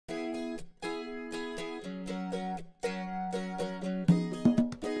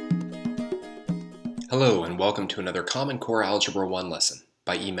Hello and welcome to another Common Core Algebra 1 lesson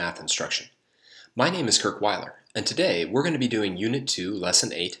by eMathInstruction. My name is Kirk Weiler, and today we're going to be doing Unit 2,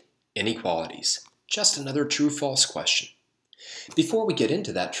 Lesson 8, Inequalities. Just another true-false question. Before we get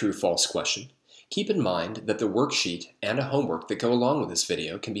into that true-false question, keep in mind that the worksheet and a homework that go along with this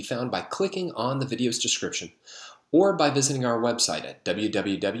video can be found by clicking on the video's description or by visiting our website at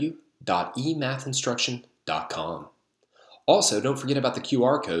www.emathinstruction.com. Also, don't forget about the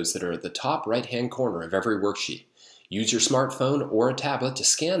QR codes that are at the top right-hand corner of every worksheet. Use your smartphone or a tablet to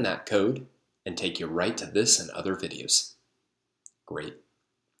scan that code and take you right to this and other videos. Great.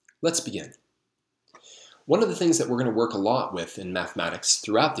 Let's begin. One of the things that we're going to work a lot with in mathematics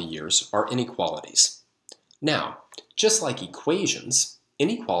throughout the years are inequalities. Now, just like equations,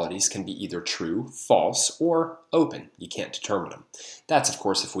 inequalities can be either true, false, or open. You can't determine them. That's, of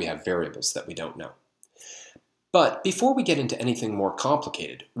course, if we have variables that we don't know. But before we get into anything more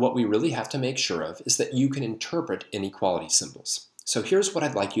complicated, what we really have to make sure of is that you can interpret inequality symbols. So here's what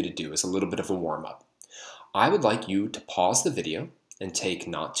I'd like you to do as a little bit of a warm-up. I would like you to pause the video and take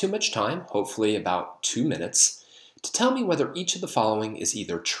not too much time, hopefully about 2 minutes, to tell me whether each of the following is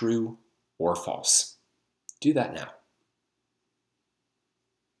either true or false. Do that now.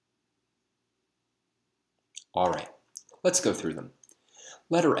 All right, let's go through them.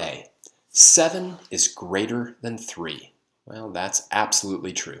 Letter A. 7 is greater than 3. Well, that's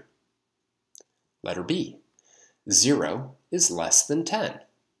absolutely true. Letter B. 0 is less than 10.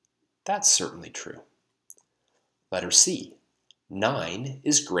 That's certainly true. Letter C. 9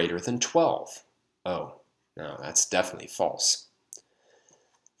 is greater than 12. Oh, no, that's definitely false.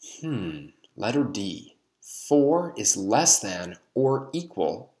 Letter D. 4 is less than or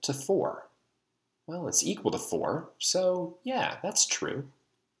equal to 4. Well, it's equal to 4, so yeah, that's true.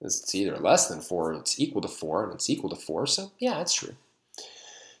 It's either less than 4, it's equal to 4, and it's equal to 4, so yeah, that's true.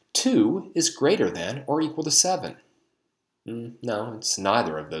 2 is greater than or equal to 7. No, it's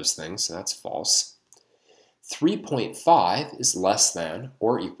neither of those things, so that's false. 3.5 is less than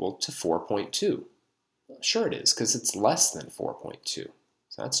or equal to 4.2. Well, sure it is, because it's less than 4.2, so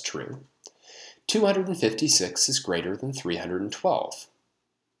that's true. 256 is greater than 312.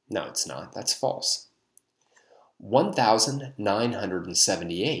 No, it's not, that's false.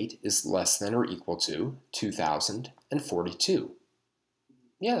 1,978 is less than or equal to 2,042.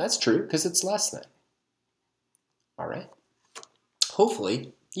 Yeah, that's true, because it's less than. All right.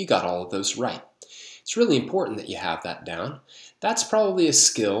 Hopefully, you got all of those right. It's really important that you have that down. That's probably a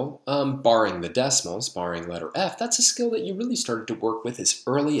skill, barring the decimals, barring letter F, that's a skill that you really started to work with as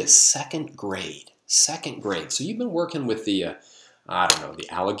early as second grade. Second grade. So you've been working with the, the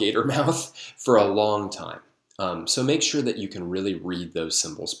alligator mouth for a long time. So make sure that you can really read those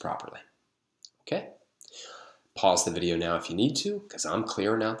symbols properly. Okay? Pause the video now if you need to, because I'm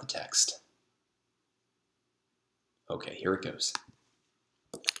clearing out the text. Okay, here it goes.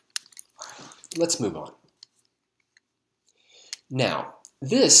 Let's move on. Now,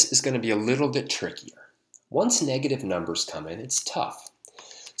 this is going to be a little bit trickier. Once negative numbers come in, it's tough.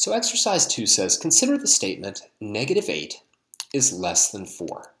 So exercise 2 says, consider the statement -8 is less than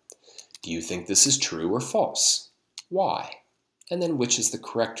 4. Do you think this is true or false? Why? And then which is the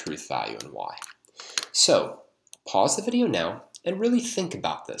correct truth value and why? So, pause the video now and really think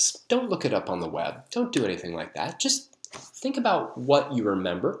about this. Don't look it up on the web. Don't do anything like that. Just think about what you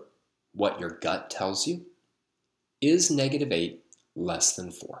remember, what your gut tells you. Is -8 less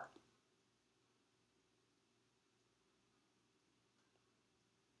than 4?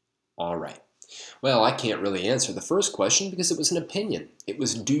 All right. Well, I can't really answer the first question because it was an opinion. It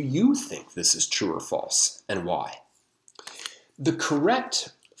was, do you think this is true or false, and why? The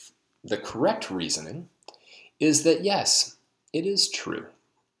correct reasoning is that yes, it is true.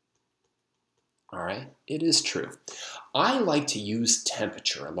 All right, it is true. I like to use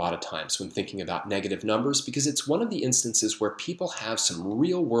temperature a lot of times when thinking about negative numbers because it's one of the instances where people have some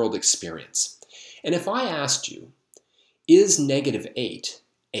real-world experience. And if I asked you, is -8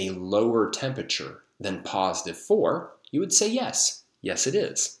 a lower temperature than +4, you would say yes. Yes, it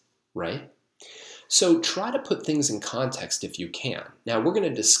is, right? So try to put things in context if you can. Now, we're going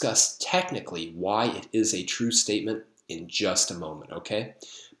to discuss technically why it is a true statement in just a moment, okay?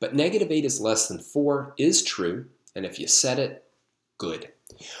 But -8 is less than 4 is true, and if you said it, good.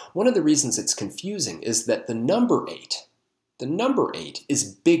 One of the reasons it's confusing is that the number 8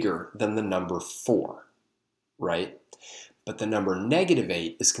 is bigger than the number 4, right? But the number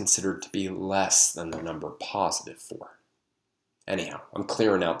 -8 is considered to be less than the number +4. Anyhow, I'm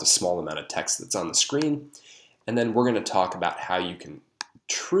clearing out the small amount of text that's on the screen, and then we're going to talk about how you can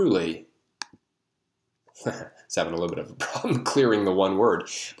truly It's having a little bit of a problem clearing the one word.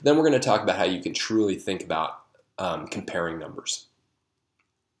 But then we're going to talk about how you can truly think about comparing numbers.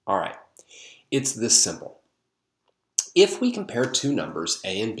 All right, it's this simple. If we compare two numbers,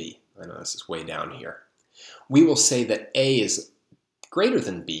 A and B, I know this is way down here, we will say that A is greater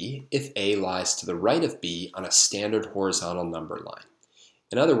than B if A lies to the right of B on a standard horizontal number line.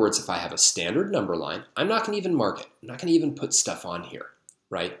 In other words, if I have a standard number line, I'm not going to even mark it. I'm not going to even put stuff on here,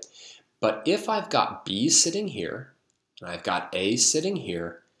 right? But if I've got B sitting here, and I've got A sitting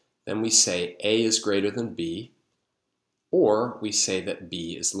here, then we say A is greater than B, or we say that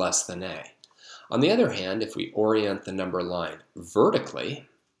B is less than A. On the other hand, if we orient the number line vertically,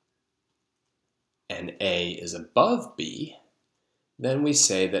 and A is above B, then we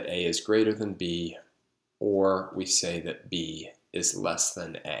say that A is greater than B, or we say that B is less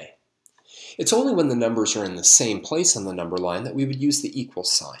than A. It's only when the numbers are in the same place on the number line that we would use the equal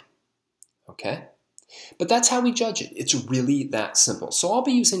sign. Okay? But that's how we judge it. It's really that simple. So I'll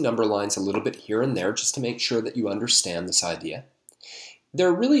be using number lines a little bit here and there just to make sure that you understand this idea.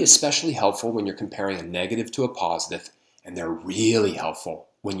 They're really especially helpful when you're comparing a negative to a positive, and they're really helpful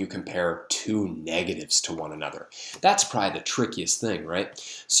when you compare two negatives to one another. That's probably the trickiest thing, right?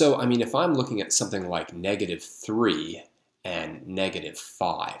 So, I mean, if I'm looking at something like -3 and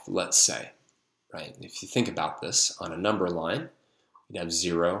 -5, let's say, right? If you think about this on a number line, you'd have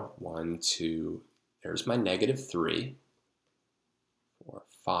 0, 1, 2, there's my -3, 4,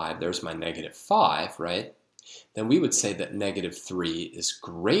 5, there's my -5, right? Then we would say that -3 is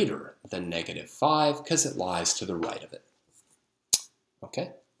greater than -5 because it lies to the right of it.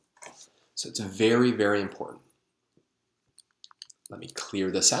 Okay? So it's very, very important. Let me clear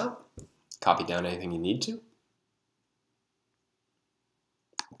this out. Copy down anything you need to.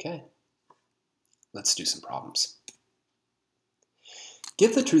 Okay. Let's do some problems.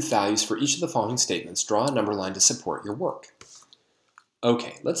 Give the truth values for each of the following statements. Draw a number line to support your work.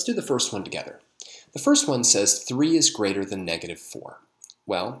 Okay, let's do the first one together. The first one says 3 is greater than -4.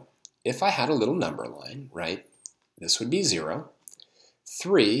 Well, if I had a little number line, right, this would be 0.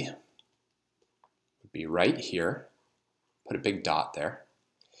 3 would be right here. Put a big dot there.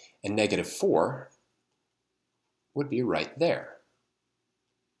 And -4 would be right there.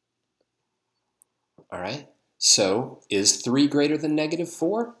 All right? So, is 3 greater than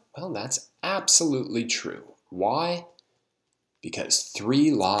 -4? Well, that's absolutely true. Why? Because 3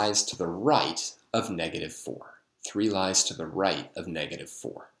 lies to the right of -4. 3 lies to the right of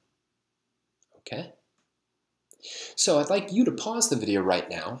 -4. Okay? So I'd like you to pause the video right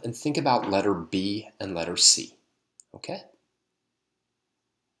now and think about letter B and letter C. Okay?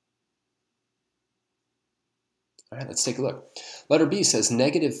 All right, let's take a look. Letter B says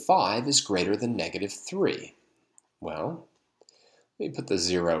 -5 is greater than -3. Well, let me put the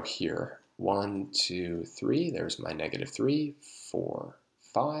 0 here. 1, 2, 3. There's my -3. 4,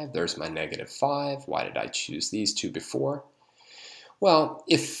 5. There's my -5. Why did I choose these two before? Well,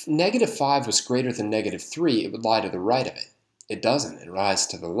 if -5 was greater than -3, it would lie to the right of it. It doesn't. It lies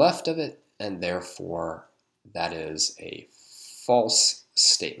to the left of it, and therefore that is a false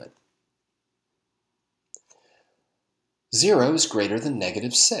statement. 0 is greater than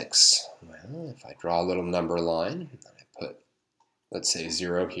 -6. Well, if I draw a little number line, and I put, let's say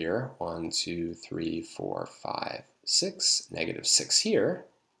 0 here, 1, 2, 3, 4, 5, 6, -6 here,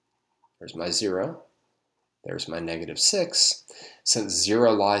 there's my 0, there's my -6. Since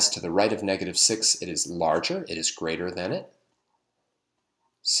 0 lies to the right of -6, it is larger, it is greater than it.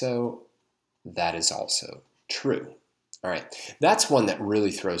 So that is also true. All right, that's one that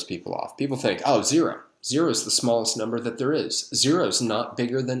really throws people off. People think, oh, 0. 0 is the smallest number that there is. 0 is not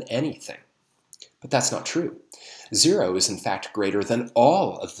bigger than anything. But that's not true. 0 is in fact greater than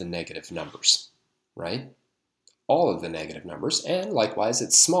all of the negative numbers, right? All of the negative numbers, and likewise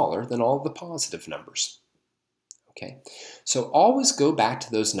it's smaller than all of the positive numbers. Okay, so always go back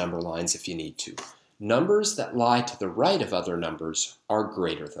to those number lines if you need to. Numbers that lie to the right of other numbers are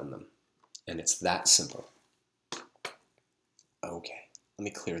greater than them, and it's that simple. Okay, let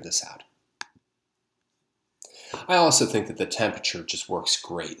me clear this out. I also think that the temperature just works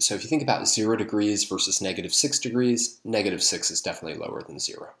great. So if you think about 0 degrees versus -6 degrees, -6 is definitely lower than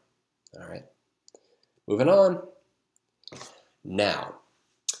 0. All right, moving on. Now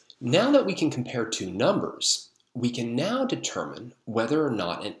that we can compare two numbers, we can now determine whether or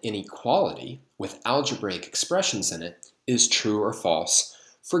not an inequality with algebraic expressions in it is true or false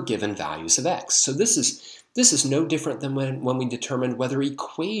for given values of x. So this is no different than when we determined whether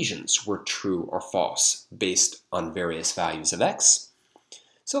equations were true or false based on various values of x.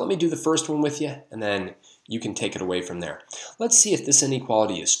 So let me do the first one with you, and then you can take it away from there. Let's see if this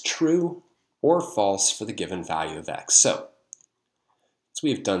inequality is true or false for the given value of x. So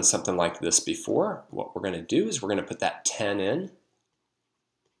we've done something like this before. What we're going to do is we're going to put that 10 in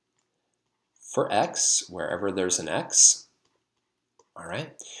for x, wherever there's an x. All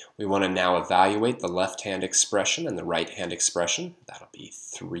right. We want to now evaluate the left-hand expression and the right-hand expression. That'll be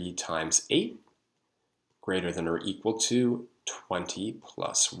 3 times 8 greater than or equal to 20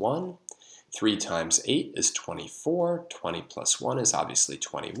 plus 1. 3 times 8 is 24. 20 plus 1 is obviously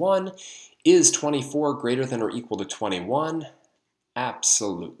 21. Is 24 greater than or equal to 21?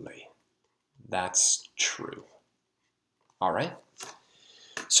 Absolutely. That's true. All right.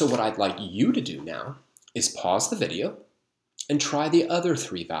 So what I'd like you to do now is pause the video and try the other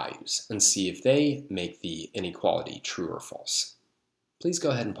 3 values and see if they make the inequality true or false. Please go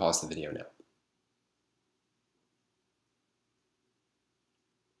ahead and pause the video now.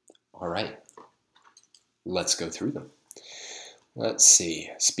 All right. Let's go through them. Let's see.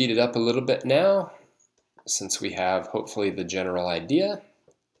 Speed it up a little bit now, since we have hopefully the general idea.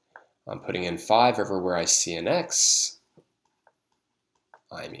 I'm putting in 5 everywhere I see an x.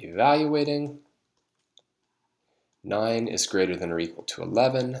 I'm evaluating. 9 is greater than or equal to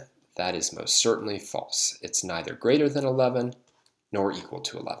 11. That is most certainly false. It's neither greater than 11 nor equal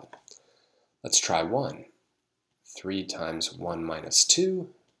to 11. Let's try 1. 3 times 1 minus 2,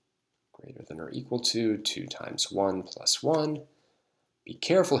 greater than or equal to 2 times 1 plus 1. Be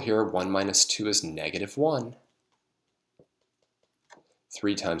careful here, 1 minus 2 is negative 1.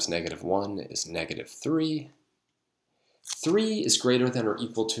 3 times negative 1 is negative 3. 3 is greater than or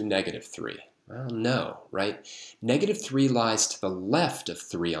equal to negative 3. Well, no, right? Negative 3 lies to the left of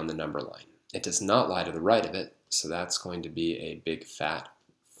 3 on the number line. It does not lie to the right of it, so that's going to be a big fat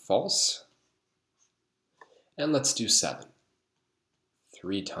false. And let's do 7.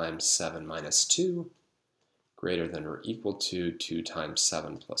 3 times 7 minus 2, greater than or equal to 2 times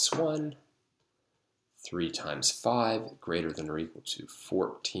 7 plus 1. 3 times 5, greater than or equal to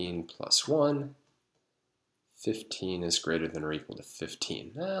 14 plus 1. 15 is greater than or equal to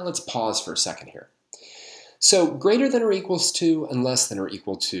 15. Let's pause for a second here. So greater than or equals to and less than or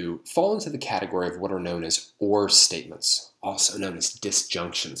equal to fall into the category of what are known as or statements, also known as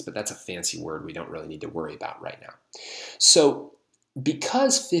disjunctions, but that's a fancy word we don't really need to worry about right now. So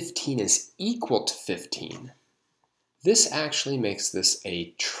because 15 is equal to 15, this actually makes this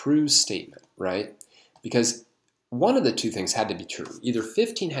a true statement, right? Because one of the two things had to be true. Either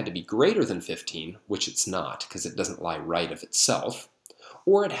 15 had to be greater than 15, which it's not because it doesn't lie right of itself,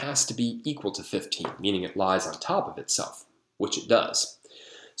 or it has to be equal to 15, meaning it lies on top of itself, which it does.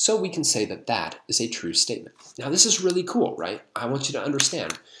 So we can say that that is a true statement. Now this is really cool, right? I want you to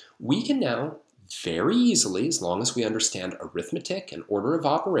understand. We can now very easily, as long as we understand arithmetic and order of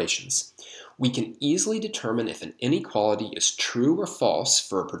operations, we can easily determine if an inequality is true or false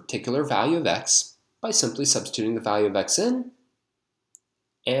for a particular value of x by simply substituting the value of x in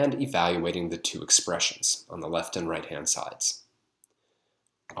and evaluating the 2 expressions on the left and right hand sides.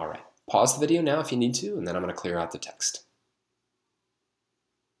 All right, pause the video now if you need to, and then I'm going to clear out the text.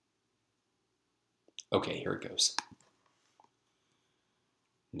 Okay, here it goes.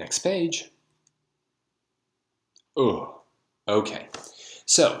 Next page. Oh, okay.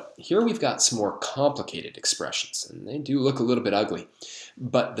 So here we've got some more complicated expressions, and they do look a little bit ugly,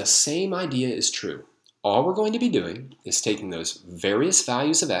 but the same idea is true. All we're going to be doing is taking those various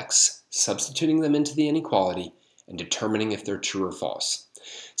values of x, substituting them into the inequality, and determining if they're true or false.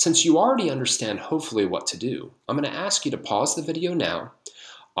 Since you already understand hopefully what to do, I'm going to ask you to pause the video now.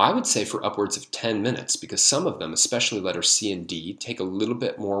 I would say for upwards of 10 minutes, because some of them, especially letters C and D, take a little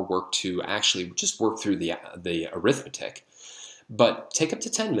bit more work to actually just work through the arithmetic. But take up to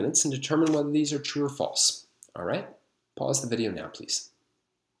 10 minutes and determine whether these are true or false. All right? Pause the video now, please.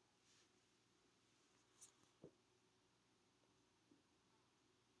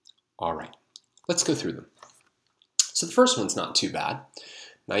 All right, let's go through them. So the first one's not too bad.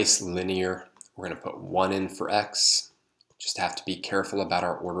 Nice linear. We're going to put 1 in for x. Just have to be careful about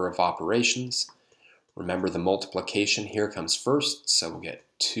our order of operations. Remember the multiplication here comes first, so we'll get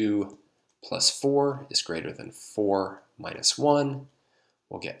 2 plus 4 is greater than 4 minus 1.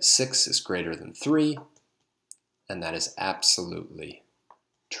 We'll get 6 is greater than 3, and that is absolutely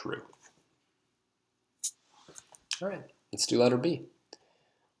true. All right, let's do letter B.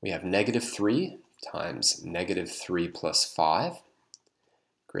 We have negative 3 times negative 3 plus 5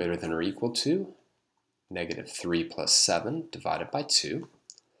 greater than or equal to negative 3 plus 7 divided by 2.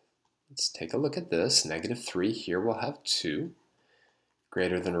 Let's take a look at this. Negative 3 here we'll have 2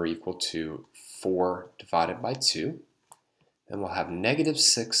 greater than or equal to 4 divided by 2. Then we'll have negative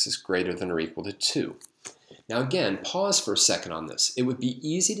 6 is greater than or equal to 2. Now again, pause for a second on this. It would be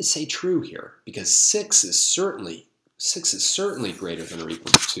easy to say true here because 6 is certainly greater than or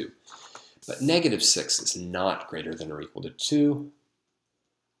equal to 2. But negative 6 is not greater than or equal to 2.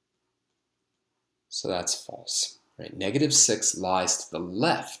 So that's false. Right? Negative 6 lies to the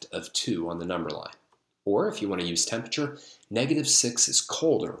left of 2 on the number line. Or if you want to use temperature, negative 6 is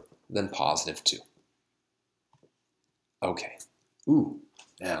colder than positive 2. Okay.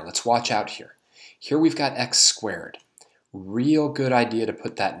 Now let's watch out here. Here we've got x squared. Real good idea to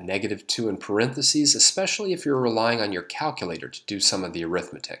put that negative 2 in parentheses, especially if you're relying on your calculator to do some of the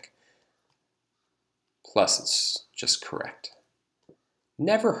arithmetic. Plus it's just correct.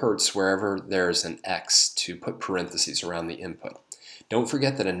 Never hurts wherever there's an x to put parentheses around the input. Don't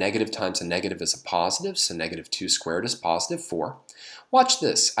forget that a negative times a negative is a positive, so negative 2 squared is positive 4. Watch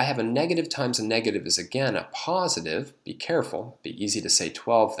this. I have a negative times a negative is again a positive. Be careful. Be easy to say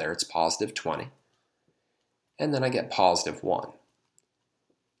 12 there. It's positive 20. And then I get positive 1.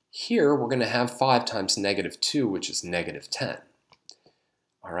 Here we're going to have 5 times negative 2, which is negative 10.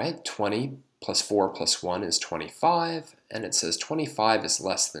 All right, 20 plus 4 plus 1 is 25, and it says 25 is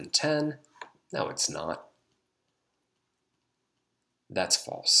less than 10. No, it's not. That's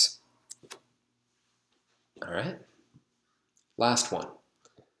false. All right, last one.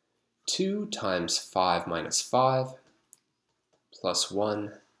 2 times 5 minus 5 plus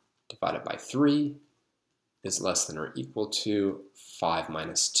 1 divided by 3 is less than or equal to 5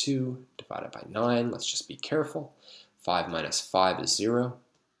 minus 2 divided by 9. Let's just be careful. 5 minus 5 is 0.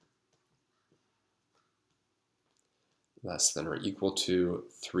 Less than or equal to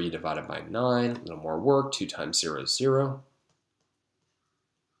 3 divided by 9. A little more work. 2 times 0 is 0.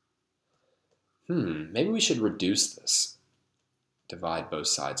 Maybe we should reduce this. Divide both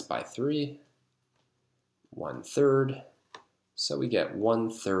sides by 3. 1/3. So we get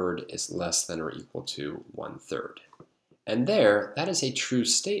 1/3 is less than or equal to 1/3. And that is a true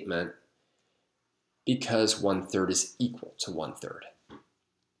statement because 1/3 is equal to 1/3.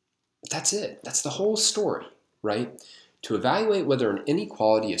 That's it. That's the whole story, right? To evaluate whether an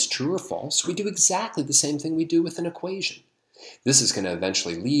inequality is true or false, we do exactly the same thing we do with an equation. This is going to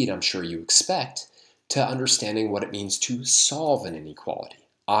eventually lead, I'm sure you expect, to understanding what it means to solve an inequality,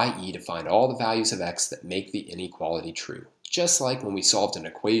 i.e. to find all the values of x that make the inequality true. Just like when we solved an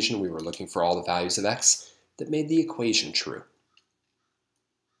equation, we were looking for all the values of x that made the equation true.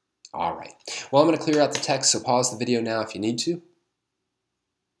 All right. Well, I'm going to clear out the text, so pause the video now if you need to.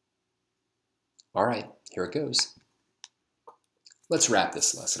 All right, here it goes. Let's wrap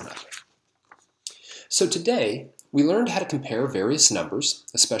this lesson up. So today, we learned how to compare various numbers,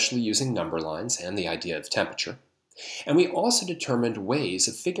 especially using number lines and the idea of temperature. And we also determined ways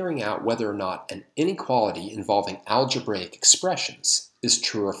of figuring out whether or not an inequality involving algebraic expressions is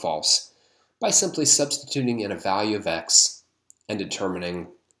true or false by simply substituting in a value of x and determining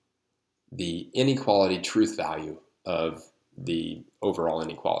the inequality truth value of the overall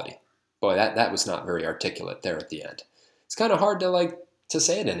inequality. Boy, that was not very articulate there at the end. It's kind of hard to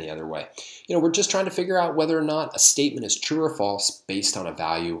say it any other way. We're just trying to figure out whether or not a statement is true or false based on a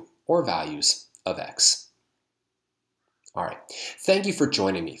value or values of x. All right, thank you for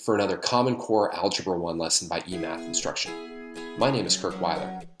joining me for another Common Core Algebra 1 lesson by eMathInstruction. My name is Kirk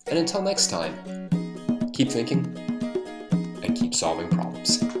Weiler, and until next time, keep thinking and keep solving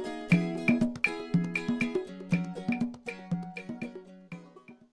problems.